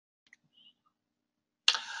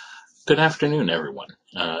Good afternoon, everyone.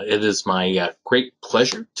 It is my great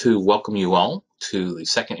pleasure to welcome you all to the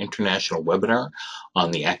second international webinar on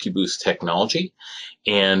the AccuBoost technology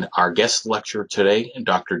and our guest lecturer today,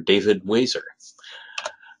 Dr. David Wazer.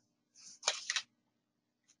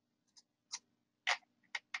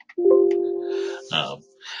 Uh,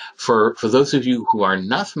 for those of you who are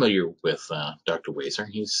not familiar with Dr. Wazer,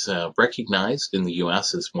 he's recognized in the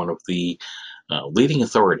U.S. as one of the leading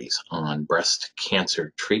authorities on breast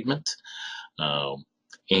cancer treatment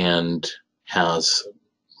and has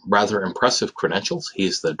rather impressive credentials.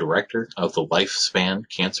 He's the director of the Lifespan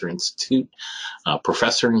Cancer Institute,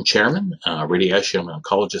 professor and chairman, radiation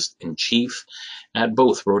oncologist in chief at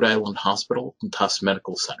both Rhode Island Hospital and Tufts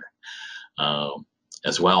Medical Center.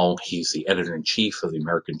 As well, he's the editor in chief of the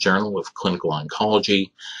American Journal of Clinical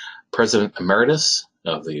Oncology, president emeritus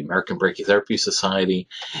of the American Brachytherapy Society,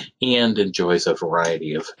 and enjoys a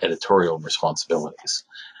variety of editorial responsibilities.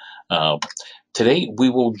 Today, we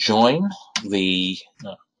will join the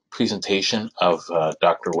presentation of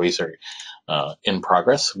Dr. Wazer in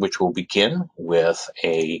progress, which will begin with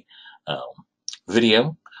a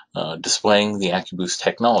video displaying the AccuBoost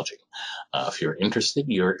technology. If you're interested,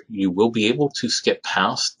 you will be able to skip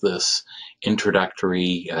past this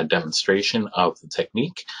introductory demonstration of the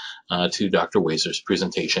technique to Dr. Wazer's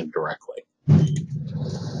presentation directly.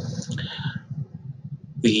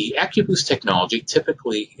 The AccuBoost technology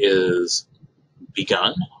typically is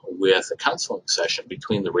begun with a counseling session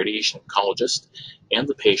between the radiation oncologist and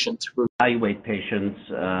the patient to evaluate patients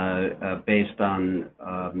based on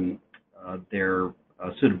their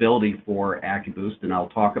suitability for AccuBoost, and I'll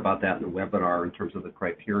talk about that in the webinar in terms of the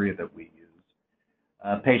criteria that we use.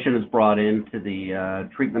 A patient is brought into the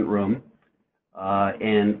treatment room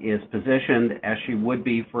and is positioned as she would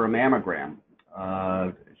be for a mammogram.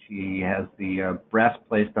 She has the breast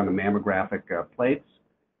placed on the mammographic plates.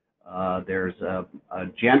 There's a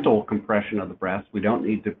gentle compression of the breast. We don't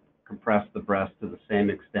need to compress the breast to the same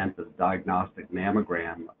extent as diagnostic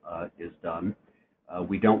mammogram is done.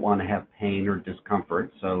 We don't want to have pain or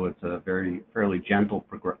discomfort, so it's a fairly gentle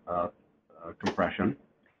compression.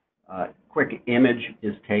 Quick image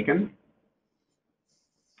is taken,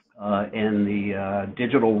 and the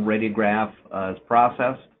digital radiograph is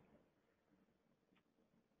processed.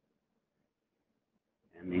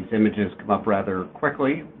 And these images come up rather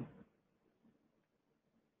quickly.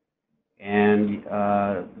 And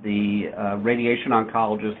the radiation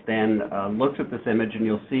oncologist then looks at this image, and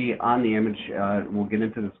you'll see on the image, we'll get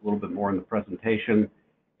into this a little bit more in the presentation,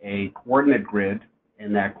 a coordinate grid,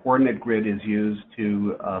 and that coordinate grid is used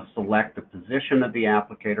to select the position of the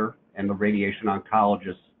applicator, and the radiation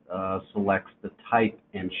oncologist selects the type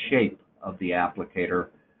and shape of the applicator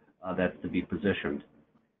that's to be positioned.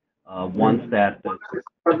 Once that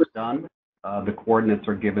is done, the coordinates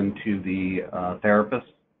are given to the therapist,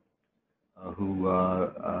 who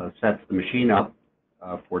sets the machine up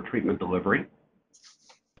for treatment delivery.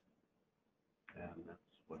 And that's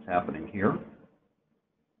what's happening here.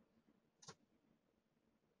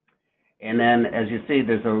 And then, as you see,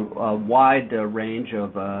 there's a wide range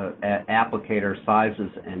of applicator sizes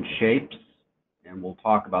and shapes, and we'll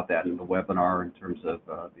talk about that in the webinar in terms of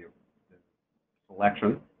the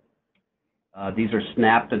selection. These are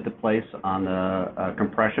snapped into place on the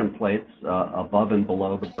compression plates above and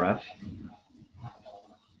below the breast.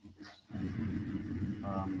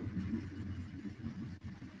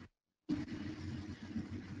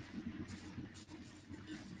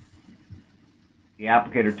 The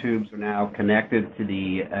applicator tubes are now connected to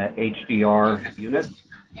the HDR unit.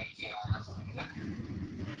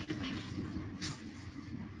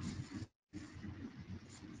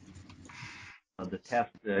 The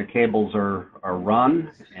test cables are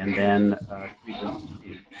run, and then treatment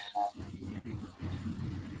proceeds.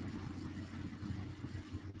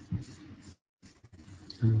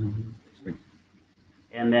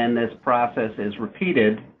 And then this process is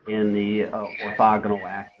repeated in the orthogonal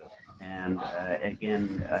axis. And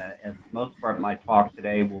again, as most part of my talk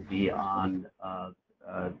today will be on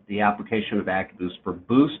the application of AccuBoost for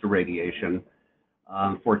boost radiation.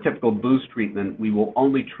 For typical boost treatment, we will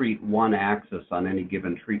only treat one axis on any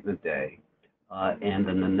given treatment day. And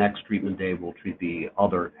then the next treatment day, we'll treat the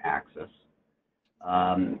other axis.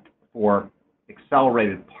 For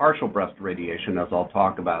accelerated partial breast radiation, as I'll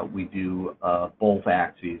talk about, we do both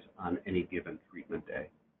axes on any given treatment day.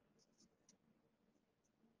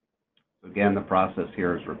 Again, the process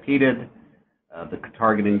here is repeated. The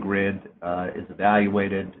targeting grid is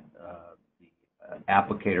evaluated. The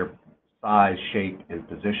applicator size, shape, and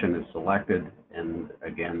position is selected. And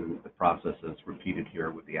again, the process is repeated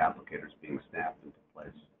here with the applicators being snapped into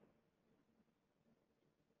place.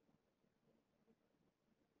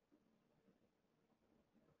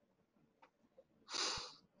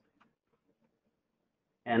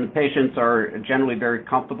 And the patients are generally very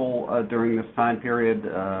comfortable during this time period.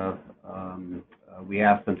 We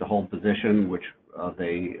ask them to hold position, which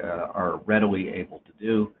they are readily able to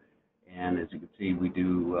do. And as you can see, we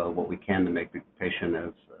do what we can to make the patient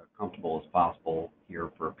as comfortable as possible here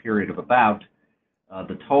for a period of about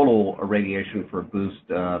the total irradiation for a boost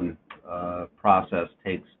process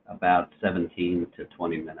takes about 17 to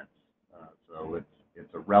 20 minutes. So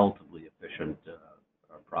it's a relatively efficient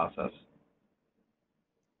process.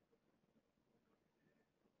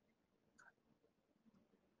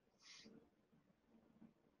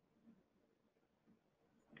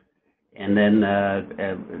 And then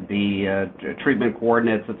the treatment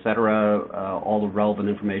coordinates, et cetera, all the relevant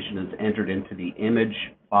information is entered into the image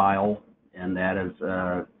file, and that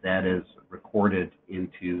is recorded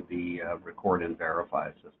into the record and verify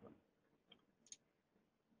system.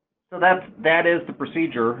 So that is the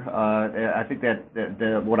procedure. I think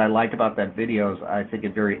that what I like about that video is I think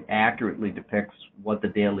it very accurately depicts what the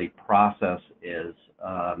daily process is,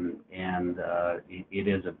 and it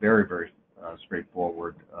is a very, very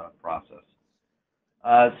straightforward process.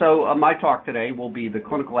 So my talk today will be the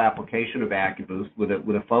clinical application of AccuBoost with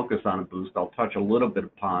a focus on a boost. I'll touch a little bit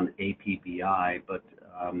upon APBI, but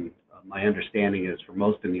my understanding is for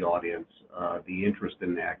most in the audience, the interest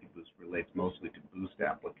in AccuBoost relates mostly to boost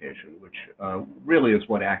application, which really is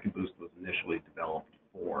what AccuBoost was initially developed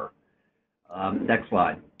for. Next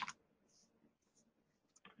slide.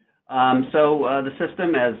 So the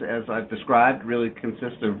system, as I've described, really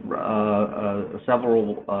consists of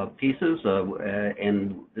several pieces,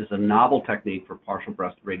 and is a novel technique for partial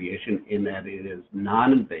breast radiation in that it is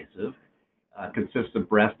non-invasive, consists of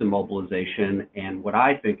breast immobilization, and what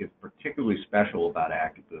I think is particularly special about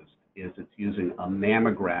AccuBoost is it's using a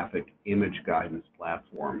mammographic image guidance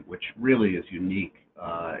platform, which really is unique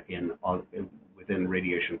within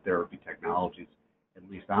radiation therapy technologies, at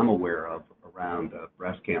least I'm aware of, around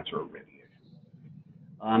breast cancer irradiation.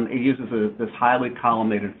 It uses this highly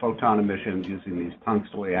collimated photon emission using these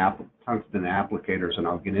tungsten applicators, and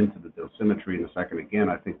I'll get into the dosimetry in a second. Again,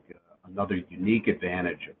 I think another unique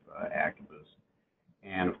advantage of AccuBoost,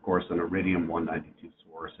 and of course an iridium-192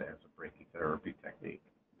 source as a brachytherapy technique.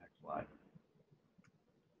 Next slide.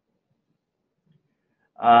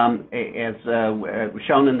 As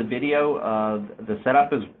shown in the video, the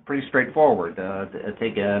setup is pretty straightforward.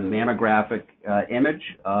 Take a mammographic image.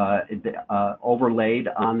 Overlaid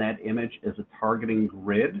on that image is a targeting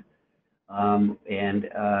grid.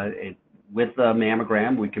 With the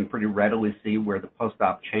mammogram, we can pretty readily see where the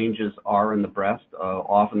post-op changes are in the breast.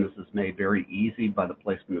 Often this is made very easy by the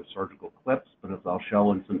placement of surgical clips, but as I'll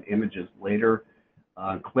show in some images later,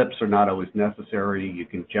 clips are not always necessary. You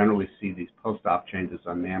can generally see these post-op changes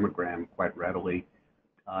on mammogram quite readily.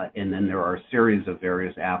 And then there are a series of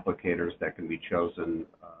various applicators that can be chosen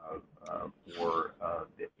for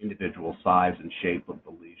the individual size and shape of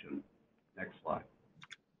the lesion. Next slide.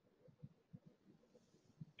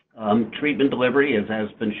 Treatment delivery, as has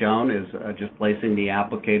been shown, is just placing the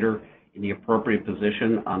applicator in the appropriate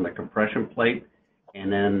position on the compression plate,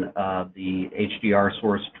 and then the HDR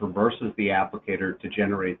source traverses the applicator to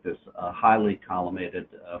generate this highly collimated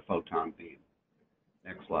photon beam.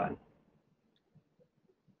 Next slide.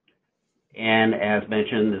 And as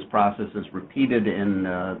mentioned, this process is repeated in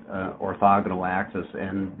orthogonal axis,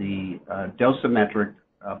 and the dosimetric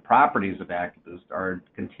properties of AccuBoost are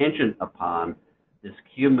contingent upon this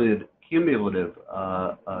cumulative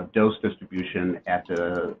dose distribution at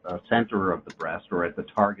the center of the breast, or at the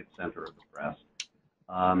target center of the breast,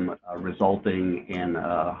 resulting in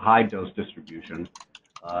a high dose distribution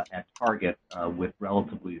at target with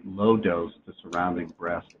relatively low dose to surrounding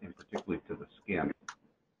breast, and particularly to the skin.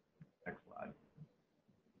 Next slide.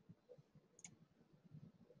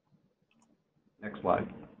 Next slide.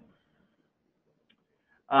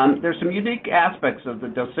 There's some unique aspects of the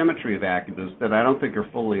dosimetry of AccuBoost that I don't think are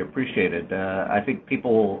fully appreciated. I think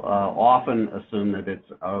people often assume that it's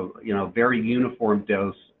a very uniform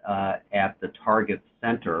dose at the target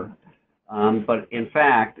center, but in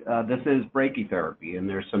fact, this is brachytherapy, and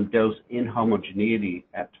there's some dose inhomogeneity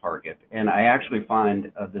at target. And I actually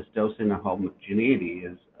find this dose inhomogeneity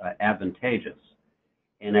is advantageous.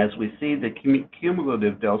 And as we see the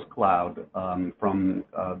cumulative dose cloud from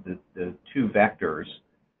the two vectors,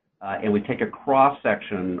 and we take a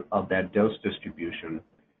cross-section of that dose distribution,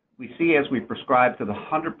 we see as we prescribe to the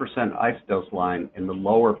 100% ice dose line in the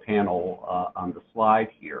lower panel on the slide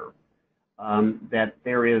here, that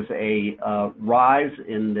there is a rise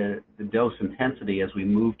in the dose intensity as we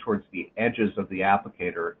move towards the edges of the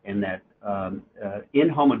applicator, and that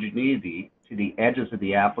inhomogeneity to the edges of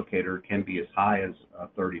the applicator can be as high as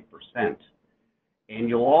 30%. And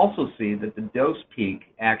you'll also see that the dose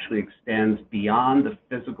peak actually extends beyond the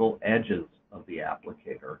physical edges of the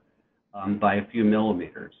applicator by a few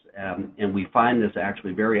millimeters. And we find this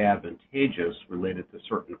actually very advantageous related to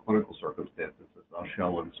certain clinical circumstances, as I'll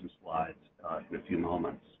show in some slides in a few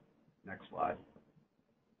moments. Next slide.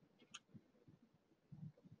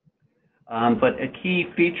 But a key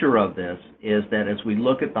feature of this is that as we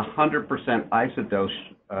look at the 100% isodose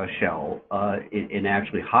shell, in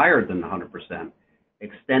actually higher than 100%,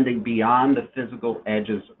 extending beyond the physical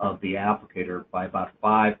edges of the applicator by about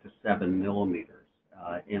 5 to 7 millimeters.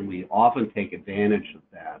 And we often take advantage of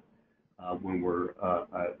that when we're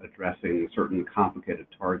addressing certain complicated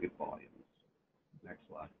target volumes. Next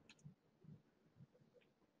slide.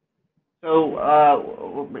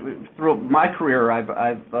 So through my career,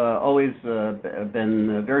 I've always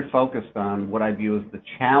been very focused on what I view as the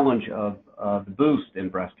challenge of the boost in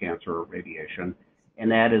breast cancer radiation, and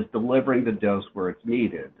that is delivering the dose where it's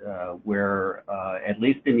needed, where, at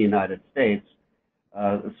least in the United States,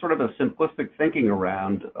 sort of a simplistic thinking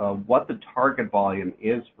around what the target volume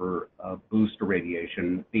is for booster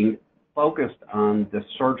radiation being focused on the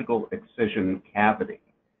surgical excision cavity.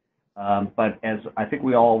 But as I think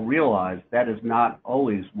we all realize, that is not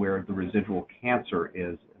always where the residual cancer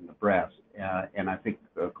is in the breast. And I think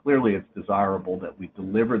clearly it's desirable that we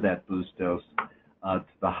deliver that boost dose to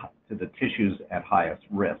the tissues at highest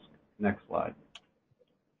risk. Next slide.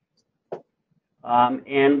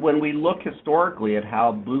 And when we look historically at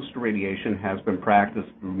how booster radiation has been practiced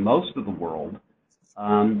through most of the world,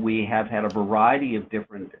 we have had a variety of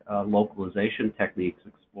different localization techniques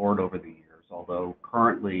explored over the years, although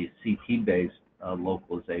currently CT-based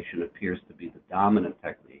localization appears to be the dominant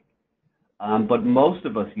technique. But most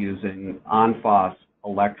of us using on-phos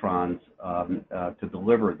electrons to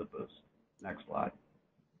deliver the boost. Next slide.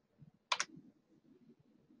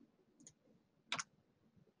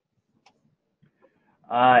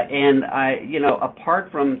 And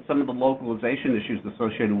apart from some of the localization issues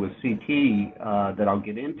associated with CT that I'll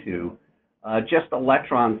get into, just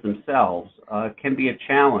electrons themselves can be a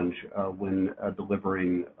challenge when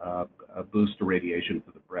delivering booster radiation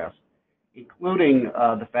to the breast, including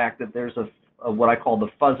the fact that there's what I call the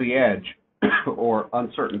fuzzy edge or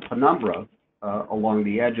uncertain penumbra along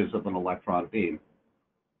the edges of an electron beam.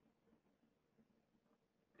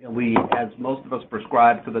 And we, as most of us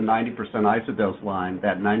prescribe to the 90% isodose line,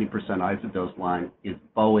 that 90% isodose line is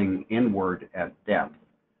bowing inward at depth.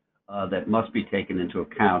 That must be taken into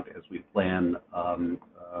account as we plan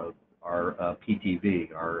our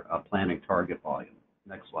PTV, our planning target volume.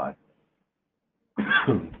 Next slide.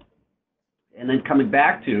 And then coming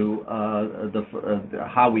back to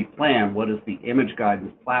how we plan, what is the image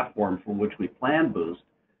guidance platform for which we plan boost?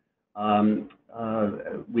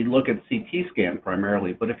 We look at CT scan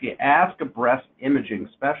primarily, but if you ask a breast imaging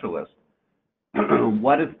specialist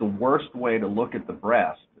what is the worst way to look at the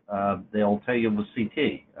breast, they'll tell you with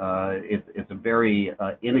CT. It's a very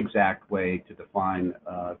inexact way to define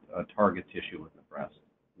a target tissue in the breast.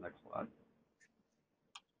 Next slide.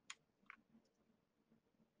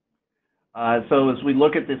 So as we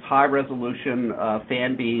look at this high-resolution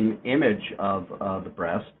fan beam image of the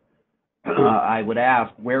breast, I would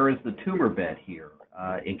ask, where is the tumor bed here?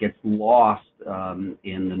 It gets lost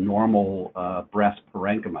in the normal breast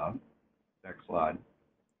parenchyma. Next slide.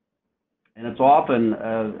 And it's often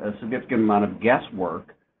a significant amount of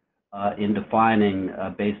guesswork in defining,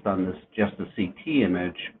 based on this just a CT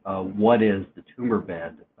image, what is the tumor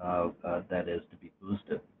bed that is to be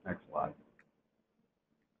boosted. Next slide.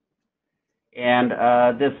 And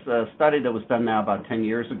this study that was done now about 10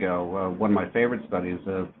 years ago, one of my favorite studies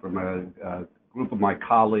from a group of my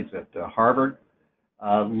colleagues at Harvard,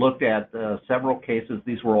 looked at several cases.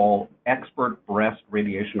 These were all expert breast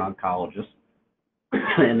radiation oncologists,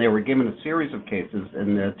 and they were given a series of cases.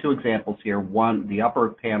 And the two examples here, one, the upper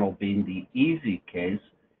panel being the easy case,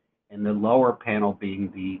 and the lower panel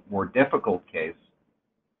being the more difficult case.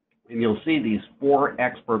 And you'll see these four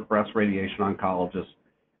expert breast radiation oncologists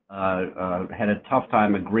had a tough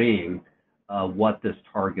time agreeing what this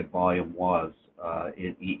target volume was,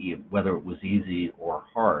 whether it was easy or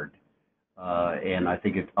hard. And I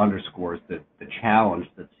think it underscores the challenge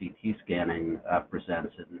that CT scanning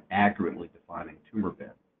presents in accurately defining tumor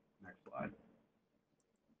bed. Next slide.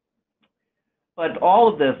 But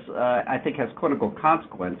all of this, I think, has clinical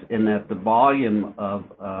consequence in that the volume of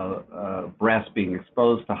breast being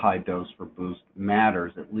exposed to high dose for boost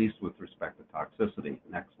matters, at least with respect to toxicity.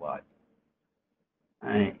 Next slide.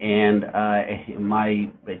 And my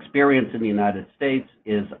experience in the United States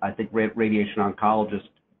is, I think, radiation oncologists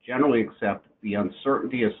generally accept the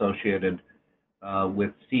uncertainty associated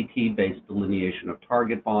with CT-based delineation of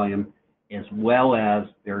target volume, as well as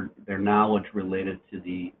their knowledge related to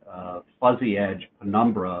the fuzzy edge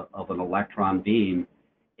penumbra of an electron beam.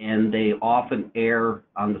 And they often err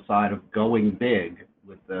on the side of going big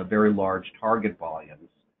with very large target volumes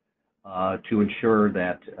to ensure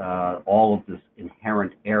that all of this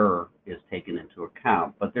inherent error is taken into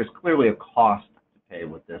account. But there's clearly a cost to pay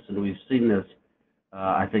with this, and we've seen this,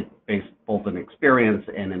 I think, based both in experience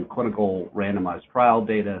and in clinical randomized trial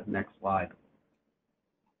data. Next slide.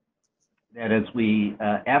 That as we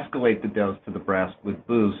escalate the dose to the breast with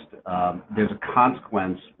boost, there's a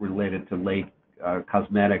consequence related to late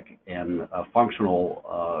cosmetic and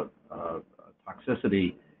functional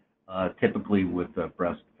toxicity, typically with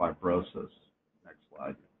breast fibrosis. Next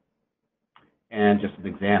slide. And just an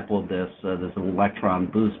example of this, there's an electron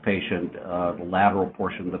boost patient, the lateral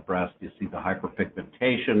portion of the breast, you see the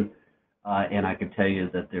hyperpigmentation, and I can tell you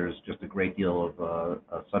that there's just a great deal of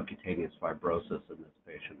subcutaneous fibrosis in this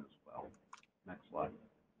patient as well. Next slide.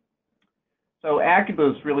 So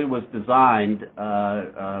AccuBoost really was designed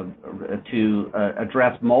to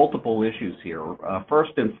address multiple issues here.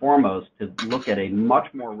 First and foremost, to look at a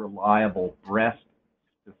much more reliable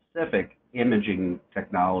breast-specific imaging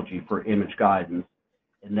technology for image guidance,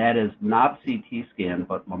 and that is not CT scan,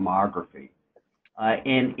 but mammography.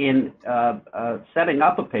 And in setting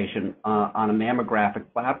up a patient on a mammographic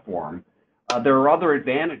platform, there are other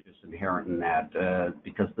advantages inherent in that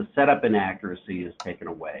because the setup inaccuracy is taken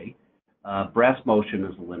away. Breast motion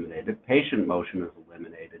is eliminated, patient motion is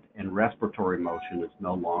eliminated, and respiratory motion is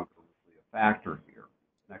no longer really a factor here.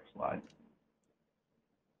 Next slide.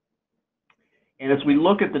 And as we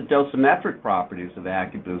look at the dosimetric properties of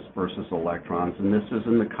AccuBoost versus electrons, and this is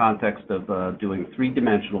in the context of doing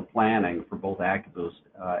three-dimensional planning for both AccuBoost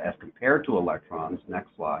as compared to electrons. Next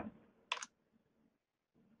slide.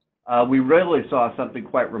 We really saw something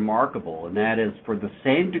quite remarkable, and that is for the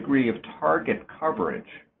same degree of target coverage,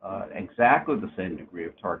 exactly the same degree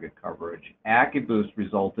of target coverage, AccuBoost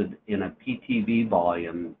resulted in a PTV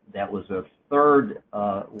volume that was a third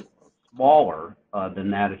smaller than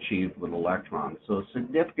that achieved with electrons. So a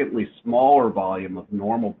significantly smaller volume of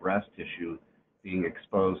normal breast tissue being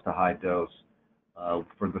exposed to high dose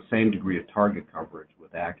for the same degree of target coverage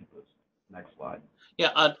with AccuBoost. Next slide.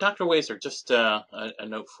 Yeah, Dr. Wazer, just a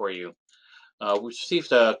note for you. We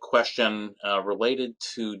received a question related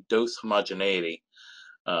to dose homogeneity,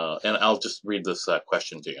 and I'll just read this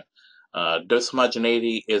question to you. Dose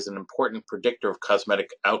homogeneity is an important predictor of cosmetic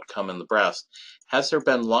outcome in the breast. Has there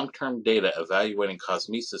been long-term data evaluating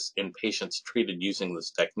cosmesis in patients treated using this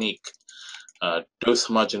technique? Dose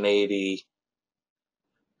homogeneity,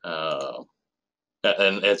 and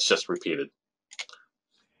it's just repeated.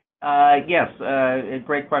 Yes, a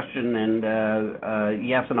great question, and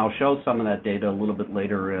yes, and I'll show some of that data a little bit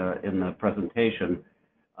later in the presentation.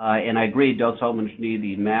 And I agree, dose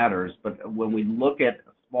homogeneity matters, but when we look at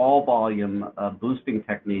small volume boosting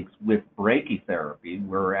techniques with brachytherapy,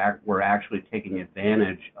 we're actually taking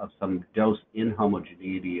advantage of some dose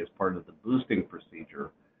inhomogeneity as part of the boosting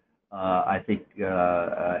procedure. I think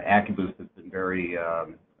AccuBoost has been very,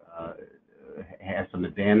 has some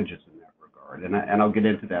advantages in that regard. And I'll get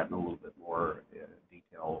into that in a little bit more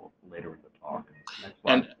detail later in the talk. Next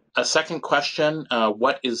slide. And a second question,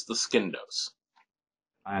 what is the skin dose?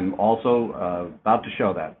 I'm also about to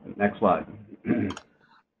show that. Next slide.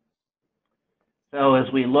 So as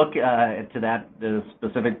we look to the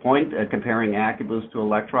specific point, comparing AccuBoost to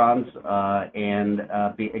electrons,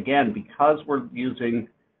 again, because we're using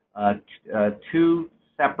two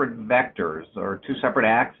separate vectors or two separate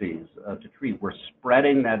axes to treat, we're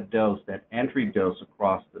spreading that dose, that entry dose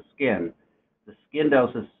across the skin. The skin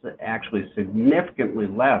dose is actually significantly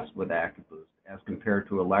less with AccuBoost as compared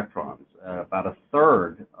to electrons, about a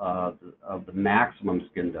third of the maximum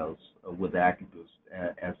skin dose with AccuBoost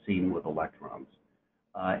as seen with electrons.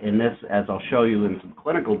 And this, as I'll show you in some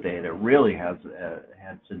clinical data, really has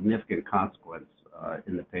had significant consequence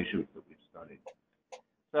in the patients that we've studied.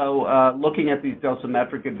 So looking at these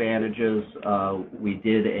dosimetric advantages, we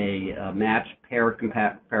did a matched pair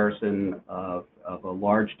comparison of a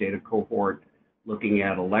large data cohort looking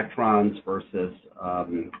at electrons versus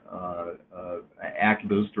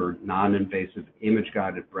AccuBoost or non-invasive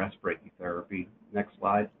image-guided breast brachytherapy. Next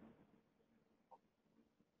slide.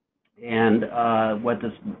 And what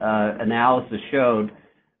this analysis showed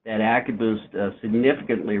that AccuBoost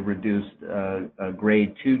significantly reduced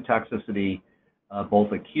grade 2 toxicity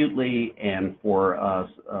both acutely and for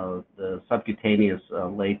the subcutaneous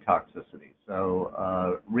late toxicity.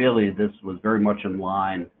 So really this was very much in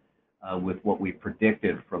line with what we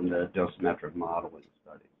predicted from the dosimetric modeling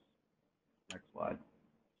studies. Next slide. slide.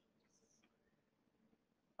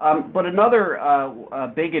 But another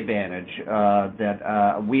big advantage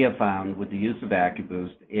that we have found with the use of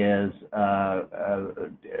AccuBoost is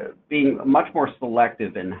being much more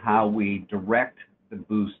selective in how we direct the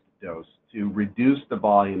boost dose to reduce the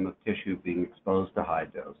volume of tissue being exposed to high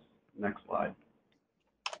dose. Next slide.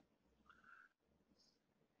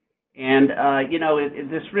 And, you know,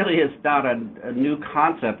 this really is not a new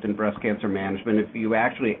concept in breast cancer management. If you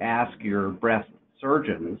actually ask your breast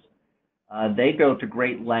surgeons, they go to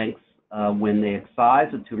great lengths when they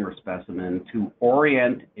excise a tumor specimen to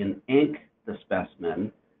orient and ink the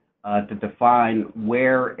specimen to define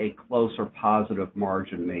where a close or positive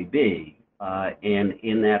margin may be. And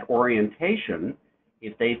in that orientation,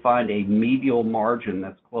 if they find a medial margin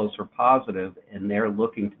that's close or positive and they're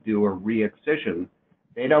looking to do a re-excision,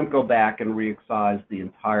 they don't go back and re-excise the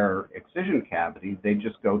entire excision cavity. They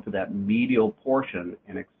just go to that medial portion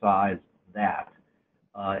and excise that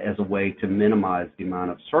as a way to minimize the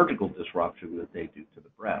amount of surgical disruption that they do to the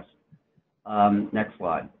breast. Next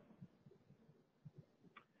slide.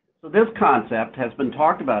 So this concept has been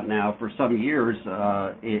talked about now for some years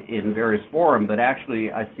in various forums, but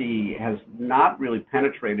actually I see has not really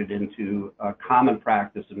penetrated into common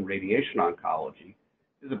practice in radiation oncology.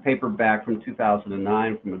 There's a paper back from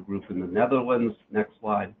 2009 from a group in the Netherlands. Next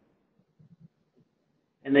slide.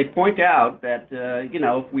 And they point out that, you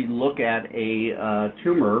know, if we look at a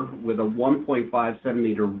tumor with a 1.5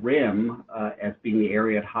 centimeter rim as being the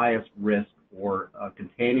area at highest risk for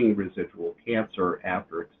containing residual cancer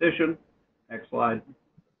after excision. Next slide.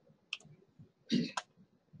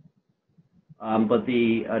 But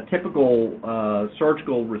the typical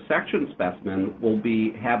surgical resection specimen will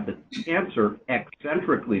have the cancer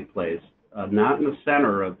eccentrically placed, not in the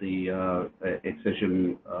center of the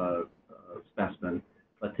excision specimen,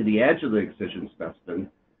 but to the edge of the excision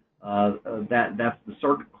specimen. That's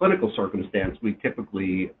the clinical circumstance we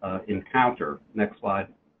typically encounter. Next slide.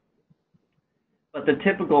 But the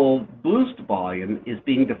typical boost volume is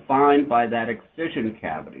being defined by that excision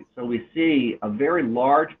cavity. So we see a very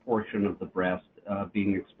large portion of the breast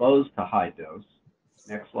being exposed to high dose.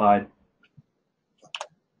 Next slide.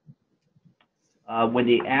 When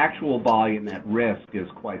the actual volume at risk is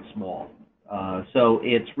quite small. So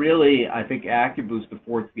it's really, I think AccuBoost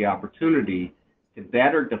affords the opportunity to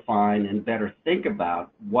better define and better think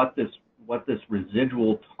about what this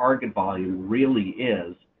residual target volume really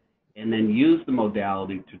is, and then use the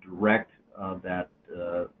modality to direct that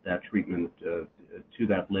treatment to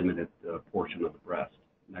that limited portion of the breast.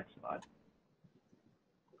 Next slide.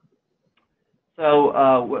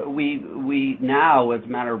 So we now, as a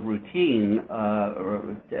matter of routine,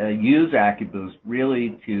 use AccuBoost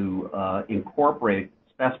really to incorporate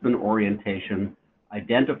specimen orientation,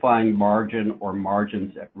 identifying margin or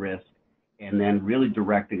margins at risk, and then really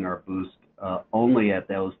directing our boost only at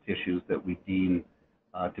those tissues that we deem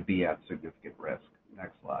to be at significant risk.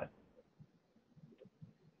 Next slide.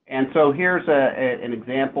 And so here's an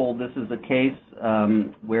example. This is a case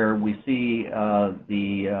where we see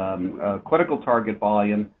the clinical target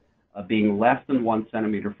volume being less than 1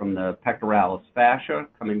 centimeter from the pectoralis fascia,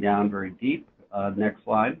 coming down very deep. Next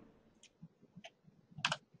slide.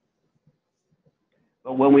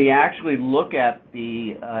 But when we actually look at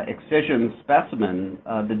the excision specimen,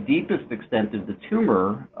 the deepest extent of the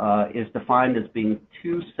tumor is defined as being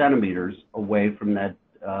 2 centimeters away from that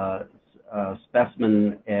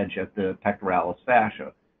specimen edge at the pectoralis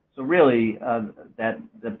fascia. So really, that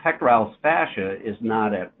the pectoralis fascia is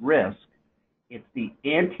not at risk. It's the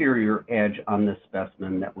anterior edge on this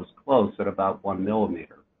specimen that was close at about 1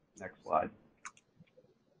 millimeter. Next slide.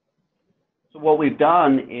 So what we've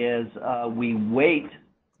done is we weight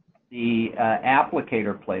the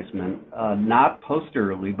applicator placement not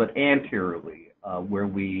posteriorly but anteriorly, where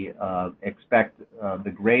we expect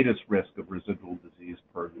the greatest risk of residual disease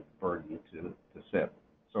burden to sit.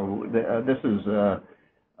 So this is,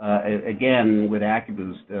 again, with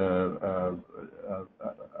AccuBoost,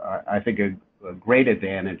 I think a great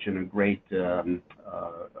advantage and a great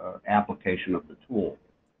application of the tool.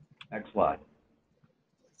 Next slide.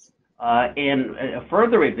 And a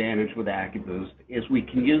further advantage with AccuBoost is we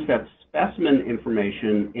can use that specimen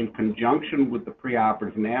information in conjunction with the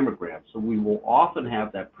preoperative mammogram. So we will often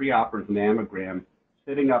have that preoperative mammogram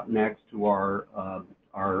sitting up next to our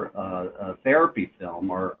therapy film,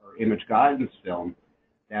 our image guidance film,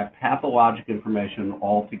 that pathologic information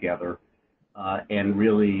all together, and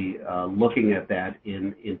really looking at that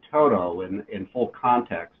in toto, in full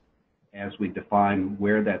context, as we define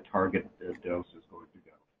where that target dose is going to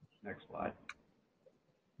go. Next slide.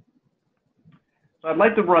 So I'd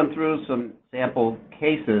like to run through some sample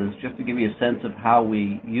cases just to give you a sense of how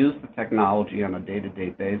we use the technology on a day-to-day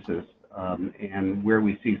basis and where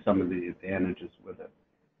we see some of the advantages with it.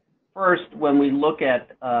 First, when we look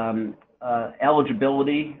at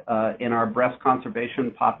eligibility in our breast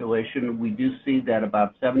conservation population, we do see that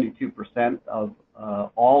about 72% of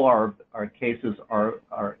all our cases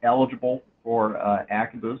are eligible for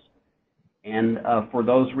AccuBoost. And for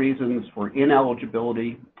those reasons, for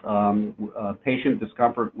ineligibility, patient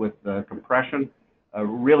discomfort with compression,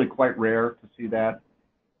 really quite rare to see that.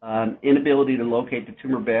 Inability to locate the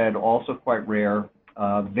tumor bed, also quite rare.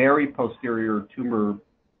 Very posterior tumor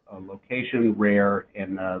location, rare,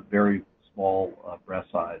 and very small breast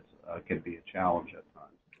size can be a challenge at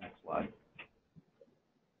times. Next slide.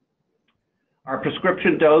 Our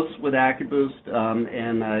prescription dose with AccuBoost,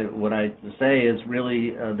 and what I say is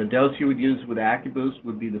really the dose you would use with AccuBoost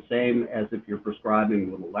would be the same as if you're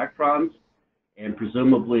prescribing with electrons, and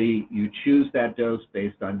presumably you choose that dose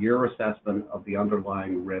based on your assessment of the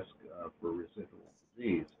underlying risk for residual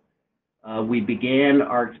disease. We began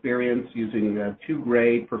our experience using 2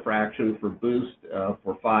 gray per fraction for boost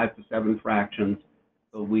for 5 to 7 fractions.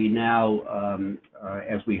 But we now,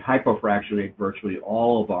 as we hypofractionate virtually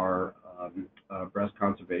all of our breast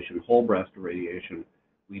conservation whole breast irradiation,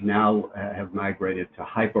 we now have migrated to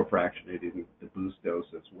hypofractionating the boost dose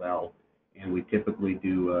as well. And we typically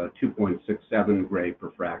do 2.67 gray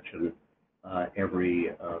per fraction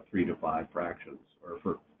every 3 to 5 fractions, or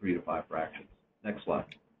for 3 to 5 fractions. Next slide.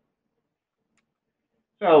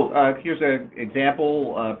 So here's an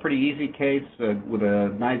example, pretty easy case with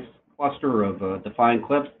a nice cluster of defined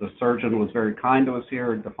clips. The surgeon was very kind to us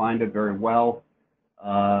here and defined it very well.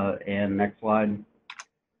 And next slide.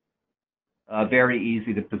 Very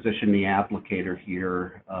easy to position the applicator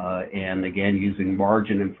here. And again, using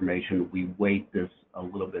margin information, we weight this a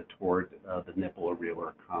little bit toward the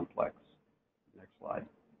nipple-areolar complex. Next slide.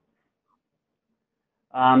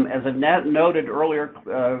 As I noted earlier,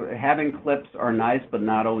 having clips are nice, but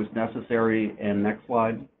not always necessary. And next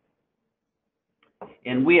slide.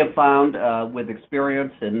 And we have found with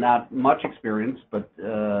experience, and not much experience, but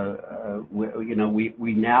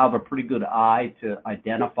we now have a pretty good eye to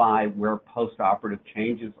identify where post-operative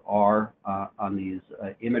changes are on these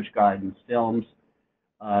image guidance films.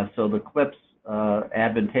 So the clips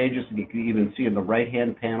advantageous, and you can even see in the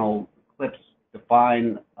right-hand panel, clips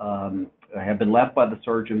define have been left by the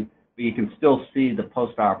surgeon, but you can still see the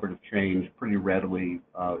post-operative change pretty readily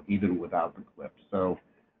even without the clips. So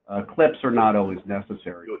clips are not always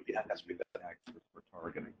necessary for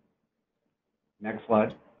targeting. Next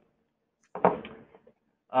slide.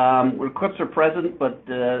 Where clips are present, but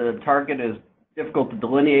the target is difficult to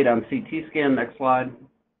delineate on CT scan. Next slide.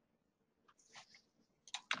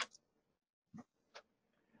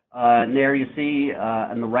 And there you see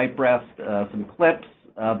on the right breast some clips,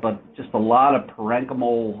 but just a lot of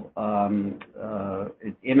parenchymal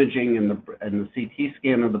imaging in the CT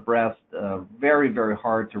scan of the breast. Very, very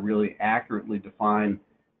hard to really accurately define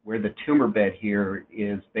where the tumor bed here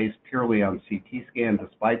is based purely on CT scan,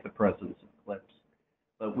 despite the presence of clips.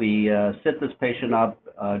 But we sit this patient up,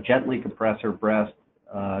 gently compress her breast,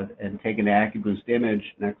 and take an AccuBoost image.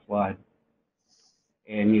 Next slide.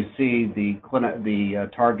 And you see the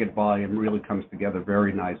target volume really comes together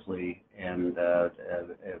very nicely, and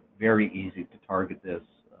very easy to target this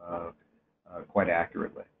quite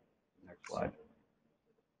accurately. Next slide.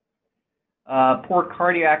 Poor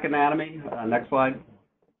cardiac anatomy. Next slide.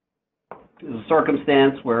 This is a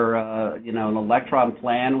circumstance where an electron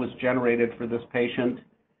plan was generated for this patient.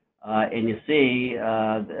 And you see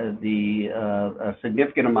a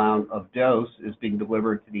significant amount of dose is being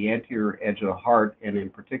delivered to the anterior edge of the heart, and in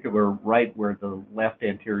particular, right where the left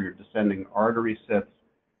anterior descending artery sits.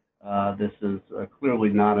 This is clearly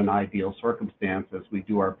not an ideal circumstance, as we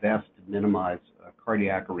do our best to minimize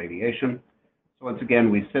cardiac irradiation. So once again,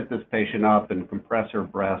 we sit this patient up and compress her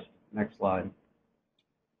breast. Next slide.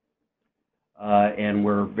 And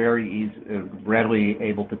we're very readily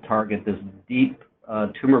able to target this deep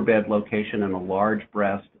tumor bed location in a large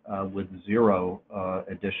breast with 0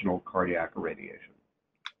 additional cardiac irradiation.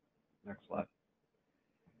 Next slide.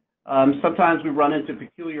 Sometimes we run into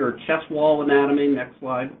peculiar chest wall anatomy. Next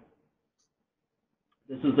slide.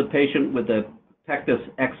 This is a patient with a pectus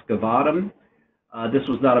excavatum. This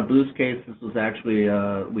was not a boost case. This was actually,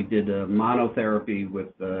 we did a monotherapy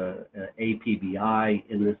with APBI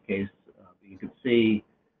in this case. You can see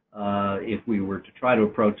if we were to try to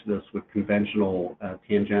approach this with conventional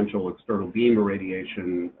tangential external beam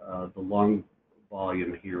irradiation, the lung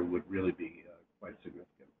volume here would really be quite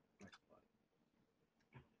significant. Next slide.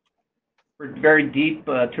 For very deep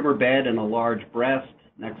tumor bed and a large breast.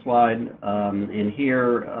 Next slide. In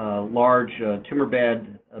here, large tumor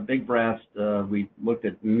bed, a big breast. We looked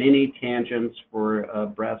at many tangents for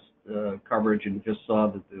breast coverage and just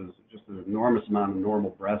saw that there was just an enormous amount of normal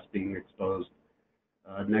breast being exposed.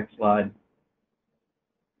 Next slide.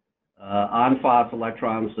 On-phos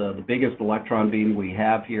electrons, the biggest electron beam we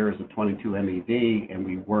have here is a 22 MeV, and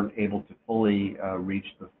we weren't able to fully reach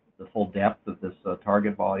the full depth of this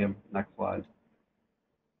target volume. Next slide.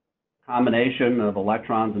 Combination of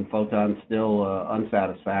electrons and photons, still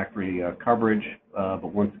unsatisfactory coverage,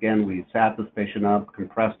 but once again, we sat this patient up,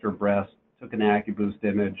 compressed her breast, took an AccuBoost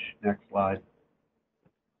image. Next slide.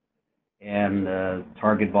 And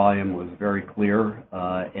target volume was very clear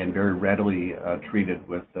and very readily treated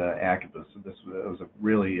with AccuBoost. So this was a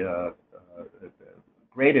really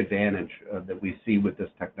great advantage that we see with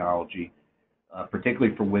this technology,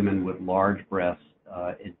 particularly for women with large breasts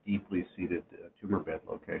and deeply seated tumor bed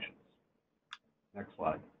locations. Next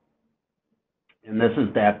slide. And this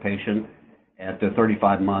is that patient at the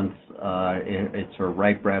 35 months. It's her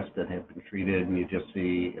right breast that had been treated, and you just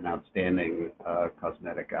see an outstanding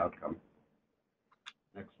cosmetic outcome.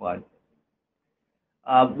 Next slide.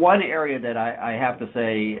 One area that I have to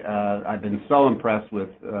say I've been so impressed with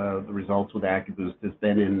the results with AccuBoost has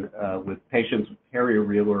been in with patients with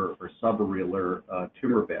periareolar or subareolar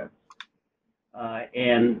tumor beds.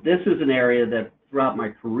 And this is an area that throughout my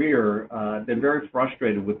career I've been very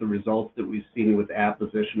frustrated with the results that we've seen with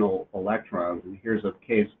appositional electrons. And here's a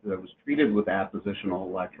case that was treated with appositional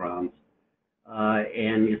electrons.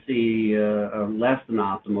 And you see a less than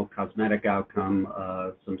optimal cosmetic outcome,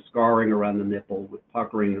 some scarring around the nipple with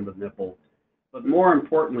puckering of the nipple. But more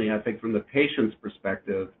importantly, I think from the patient's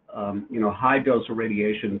perspective, high dose of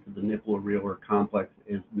radiation to the nipple-areolar complex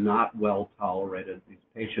is not well tolerated. These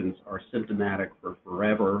patients are symptomatic for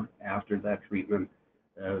forever after that treatment.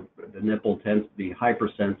 The nipple tends to be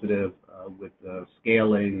hypersensitive with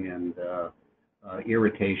scaling and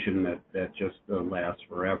irritation that just lasts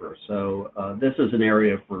forever. So this is an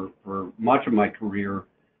area for much of my career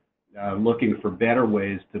looking for better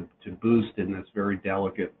ways to boost in this very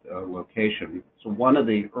delicate location. So one of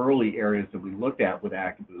the early areas that we looked at with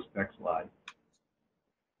AccuBoost, next slide,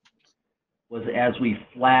 was as we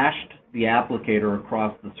flashed the applicator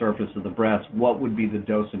across the surface of the breast, what would be the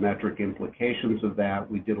dosimetric implications of that?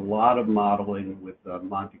 We did a lot of modeling with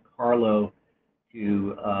Monte Carlo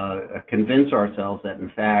to convince ourselves that, in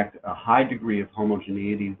fact, a high degree of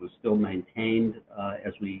homogeneity was still maintained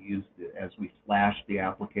as we flashed the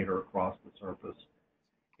applicator across the surface.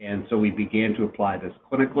 And so we began to apply this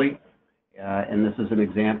clinically. And this is an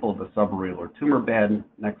example of a subareolar tumor bed.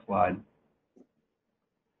 Next slide.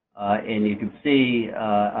 And you can see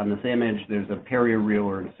on this image, there's a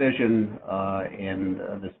periareolar incision, and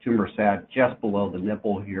this tumor sat just below the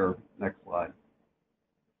nipple here. Next slide.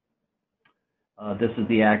 This is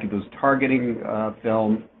the AccuBoost targeting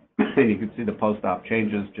film, and you can see the post-op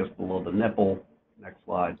changes just below the nipple. Next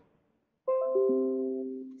slide.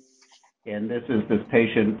 And this is this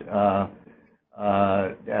patient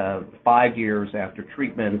 5 years after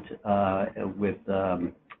treatment with,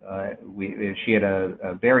 she had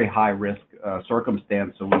a very high risk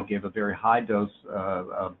circumstance, so we gave a very high dose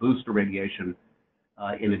booster radiation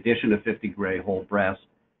in addition to 50 gray whole breast.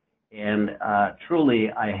 And truly,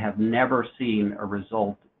 I have never seen a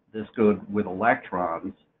result this good with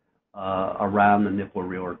electrons around the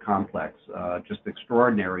nipple-areolar complex. Just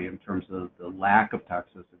extraordinary in terms of the lack of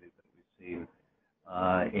toxicity that we've seen.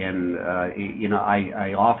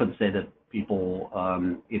 I often say that people,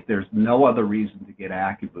 if there's no other reason to get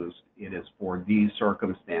AccuBoost, it is for these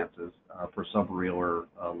circumstances for subareolar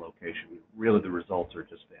location. Really, the results are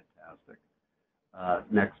just fantastic.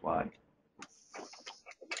 Next slide.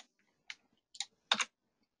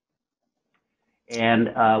 And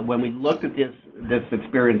when we looked at this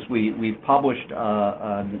experience, we've published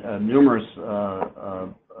numerous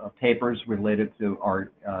papers related to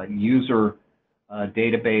our user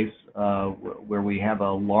database, where we have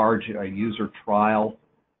a large user trial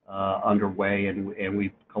underway, and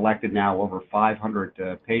we've collected now over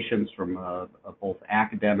 500 patients from both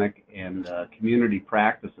academic and community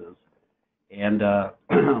practices. And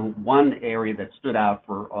one area that stood out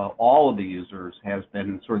for all of the users has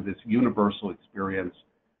been sort of this universal experience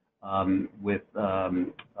with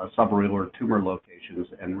subareolar tumor locations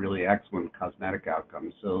and really excellent cosmetic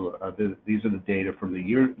outcomes. So these are the data from the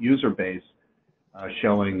user base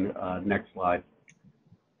showing, next slide,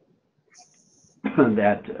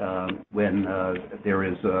 that when there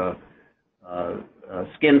is a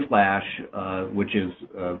skin flash, which is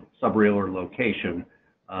a subareolar location,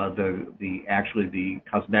 actually the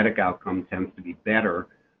cosmetic outcome tends to be better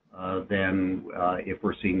than if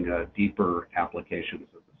we're seeing deeper applications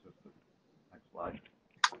of the system. Next slide.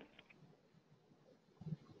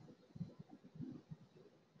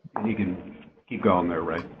 And you can keep going there,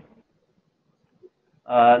 right?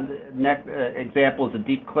 Next example is a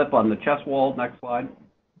deep clip on the chest wall. Next slide.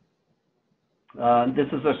 This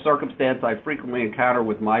is a circumstance I frequently encounter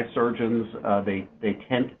with my surgeons. They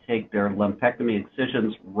tend to take their lumpectomy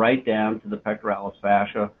incisions right down to the pectoralis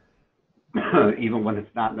fascia. Even when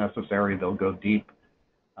it's not necessary, they'll go deep.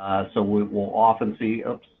 So we will often see,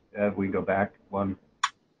 if we go back one,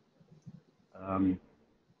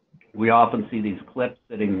 we often see these clips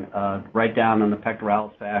sitting right down on the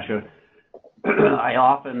pectoralis fascia. I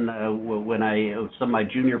often, some of my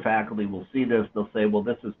junior faculty will see this, they'll say, well,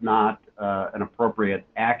 this is not an appropriate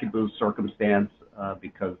AccuBoost circumstance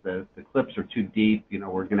because the clips are too deep. You know,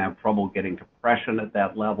 we're going to have trouble getting compression at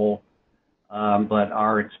that level. But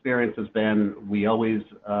our experience has been we always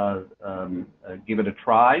give it a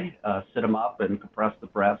try, sit them up and compress the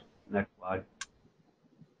breast. Next slide.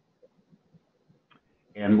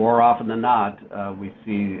 And more often than not, we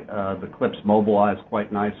see the clips mobilize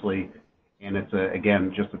quite nicely. And it's,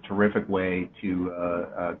 again, just a terrific way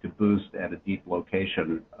to boost at a deep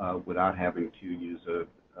location without having to use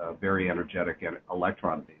a very energetic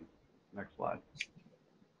electron beam. Next slide.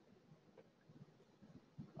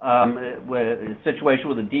 A situation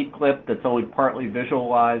with a deep clip that's only partly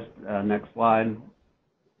visualized. Next slide.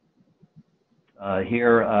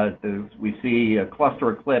 Here we see a cluster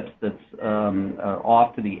of clips that's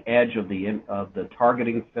off to the edge of the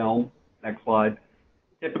targeting film. Next slide.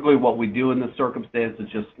 Typically what we do in this circumstance is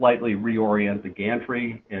just slightly reorient the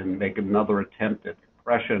gantry and make another attempt at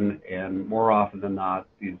compression, and more often than not,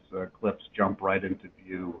 these clips jump right into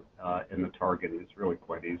view in the target, and it's really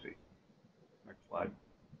quite easy. Next slide.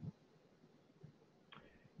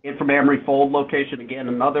 Inframammary fold location, again,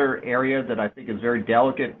 another area that I think is very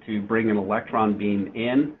delicate to bring an electron beam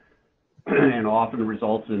in and often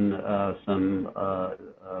results in some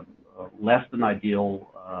less than ideal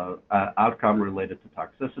outcome related to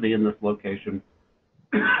toxicity in this location,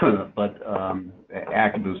 but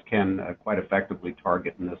AccuBoost can quite effectively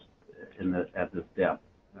target at this depth.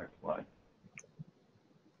 Next slide.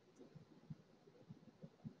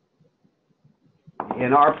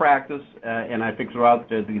 In our practice, and I think throughout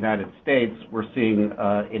the United States, we're seeing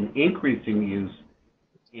an increasing use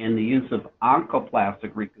in the use of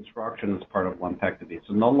oncoplastic reconstruction as part of lumpectomy.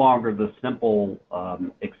 So no longer the simple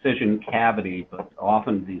excision cavity, but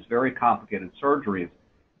often these very complicated surgeries.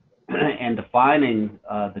 And defining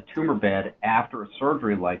the tumor bed after a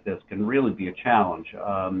surgery like this can really be a challenge.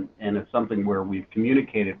 And it's something where we've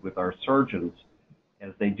communicated with our surgeons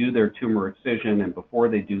as they do their tumor excision and before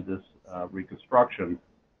they do this reconstruction,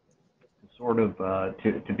 sort of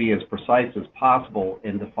to be as precise as possible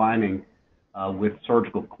in defining with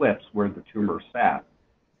surgical clips where the tumor sat.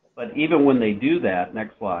 But even when they do that,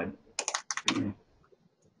 next slide,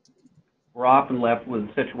 we're often left with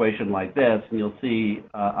a situation like this, and you'll see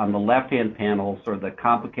on the left-hand panel sort of the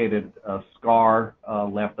complicated scar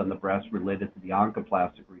left on the breast related to the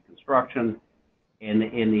oncoplastic reconstruction. And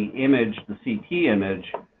in the image, the CT image,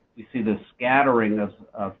 we see the scattering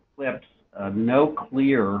of clips, no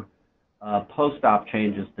clear post-op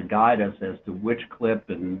changes to guide us as to which clip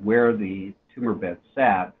and where the tumor bed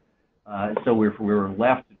sat. So if we were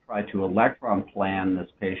left to try to electron plan this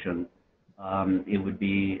patient, it would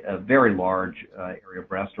be a very large area of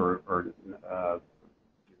breast, or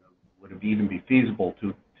would it even be feasible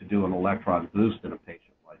to do an electron boost in a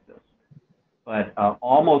patient like this? But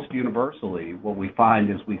almost universally, what we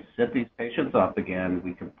find is we sit these patients up again,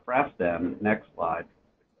 we compress them. Next slide.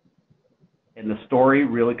 And the story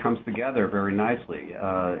really comes together very nicely.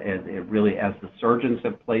 It really, as the surgeons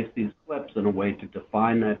have placed these clips in a way to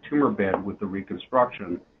define that tumor bed with the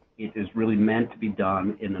reconstruction, it is really meant to be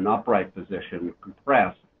done in an upright position,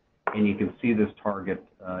 compressed, and you can see this target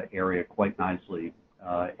area quite nicely,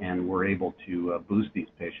 and we're able to boost these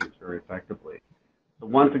patients very effectively. So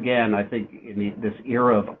once again, I think in this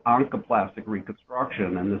era of oncoplastic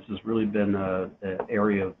reconstruction, and this has really been an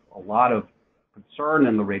area of a lot of concern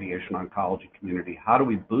in the radiation oncology community, how do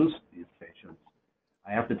we boost these patients?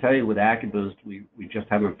 I have to tell you, with AccuBoost, we just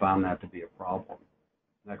haven't found that to be a problem.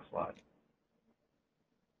 Next slide.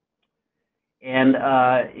 And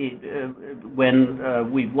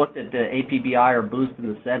when we've looked at the APBI or boost in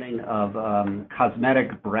the setting of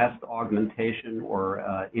cosmetic breast augmentation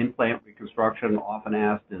or implant reconstruction, often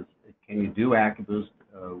asked is, can you do AccuBoost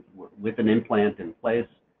with an implant in place?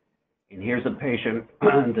 And here's a patient,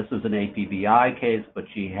 this is an APBI case, but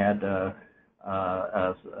she had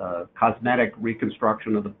cosmetic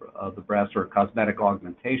reconstruction of the breast or cosmetic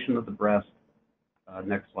augmentation of the breast.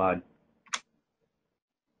 Next slide.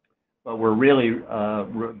 But we're really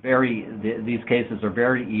these cases are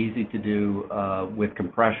very easy to do with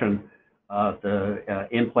compression. The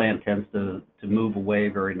implant tends to move away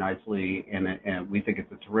very nicely, and we think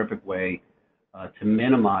it's a terrific way to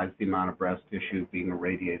minimize the amount of breast tissue being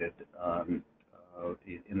irradiated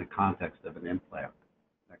in the context of an implant.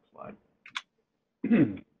 Next slide.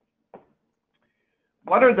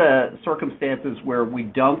 What are the circumstances where we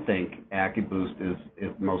don't think AccuBoost is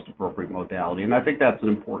the most appropriate modality? And I think that's an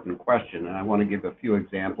important question, and I want to give a few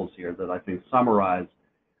examples here that I think summarize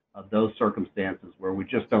those circumstances where we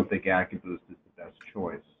just don't think AccuBoost is the best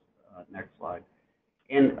choice. Next slide.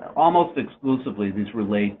 And almost exclusively, these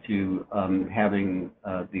relate to having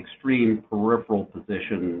the extreme peripheral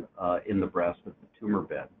position in the breast of the tumor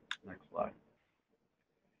bed. Next slide.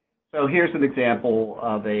 So here's an example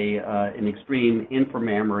of an extreme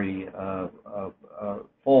inframammary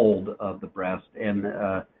fold of the breast, and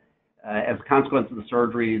as a consequence of the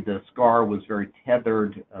surgery, the scar was very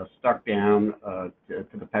tethered, stuck down to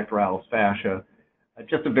the pectoralis fascia.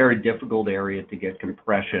 Just a very difficult area to get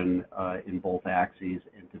compression in both axes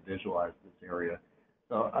and to visualize this area.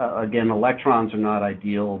 So again, electrons are not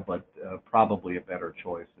ideal, but probably a better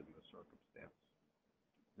choice in this circumstance.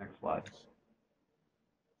 Next slide.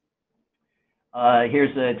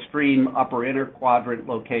 Here's an extreme upper inner quadrant